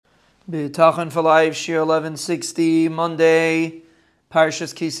Bitachon4life, Shiur 1160, Monday,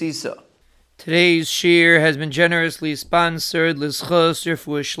 Parshas Kisisa. Today's Shiur has been generously sponsored L'Schus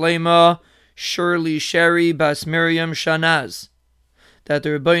Refuah Shlema, Shirley Sherry Bas Miriam Shanaz. That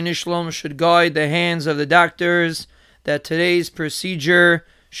the Rebbeinu Shalom should guide the hands of the doctors, that today's procedure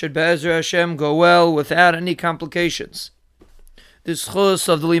should Be'ezra Hashem go well without any complications. The Schus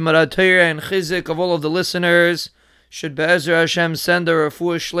of the Limud Torah and Chizik of all of the listeners should Be'ezra Hashem send a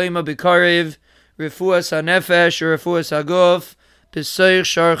Refuah Shlema B'Karev, Refuah HaNefesh, or Refuah HaGuf, B'Seich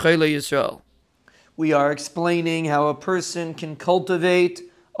Shar Chayla Yisrael. We are explaining how a person can cultivate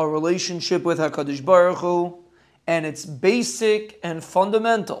a relationship with HaKadosh Baruch Hu, and it's basic and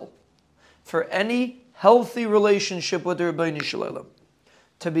fundamental for any healthy relationship with the Rebbeinu Shalom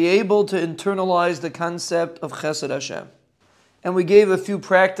to be able to internalize the concept of Chesed Hashem. And we gave a few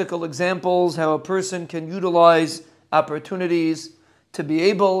practical examples how a person can utilize opportunities to be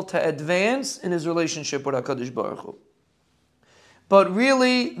able to advance in his relationship with HaKadosh Baruch Hu. But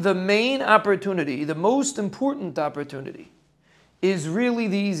really, the main opportunity, the most important opportunity, is really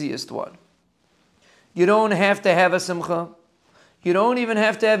the easiest one. You don't have to have a simcha. You don't even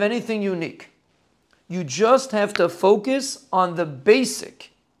have to have anything unique. You just have to focus on the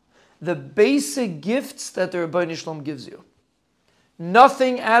basic gifts that the Rebbeinu Shalom gives you.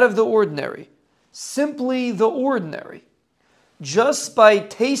 Nothing out of the ordinary. Simply the ordinary. Just by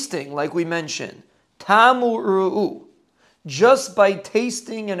tasting, like we mentioned, tamu ru'u, just by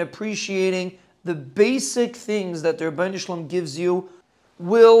tasting and appreciating the basic things that the Rebbeinu Shalom gives you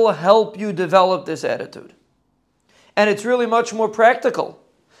will help you develop this attitude. And it's really much more practical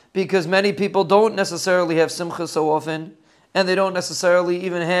because many people don't necessarily have simcha so often, and they don't necessarily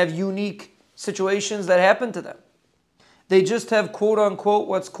even have unique situations that happen to them. They just have quote unquote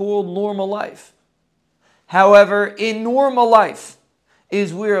what's called normal life. However, in normal life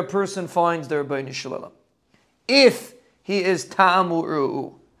is where a person finds the Rebbeinu Shalom. If he is ta'amu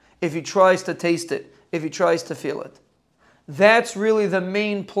ru'u, if he tries to taste it, if he tries to feel it, that's really the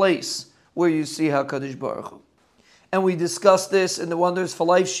main place where you see HaKadosh Baruch Hu. And we discussed this in the Wonders for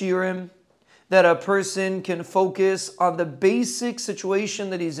Life Shiurim, that a person can focus on the basic situation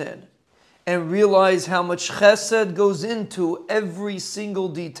that he's in and realize how much chesed goes into every single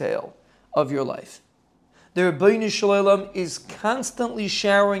detail of your life. The Rebbeinu Shalom is constantly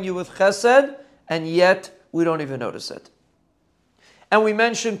showering you with chesed, and yet we don't even notice it. And we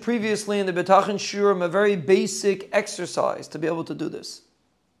mentioned previously in the Bitachon Shiurim a very basic exercise to be able to do this.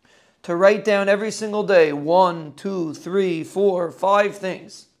 To write down every single day 1, 2, 3, 4, 5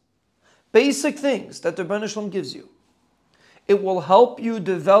 things. Basic things that the Rebbeinu Shalom gives you. It will help you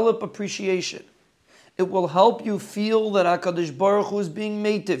develop appreciation. It will help you feel that HaKadosh Baruch Hu is being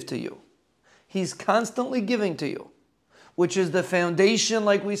meitiv to you. He's constantly giving to you, which is the foundation,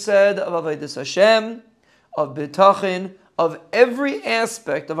 like we said, of Avodas Hashem, of Bitachon, of every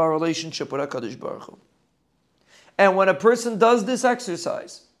aspect of our relationship with HaKadosh Baruch Hu. And when a person does this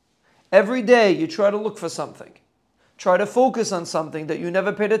exercise, every day you try to look for something. Try to focus on something that you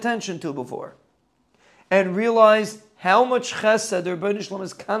never paid attention to before. And realize how much chesed the Rebbeinu Shalom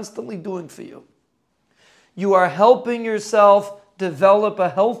is constantly doing for you. You are helping yourself develop a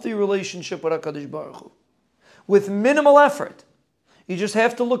healthy relationship with HaKadosh Baruch Hu. With minimal effort. You just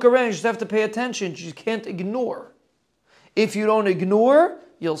have to look around, you just have to pay attention, you can't ignore. If you don't ignore,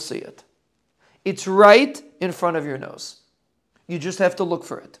 you'll see it. It's right in front of your nose. You just have to look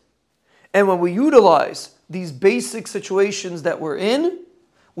for it. And when we utilize these basic situations that we're in,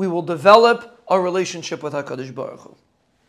 we will develop a relationship with HaKadosh Baruch Hu.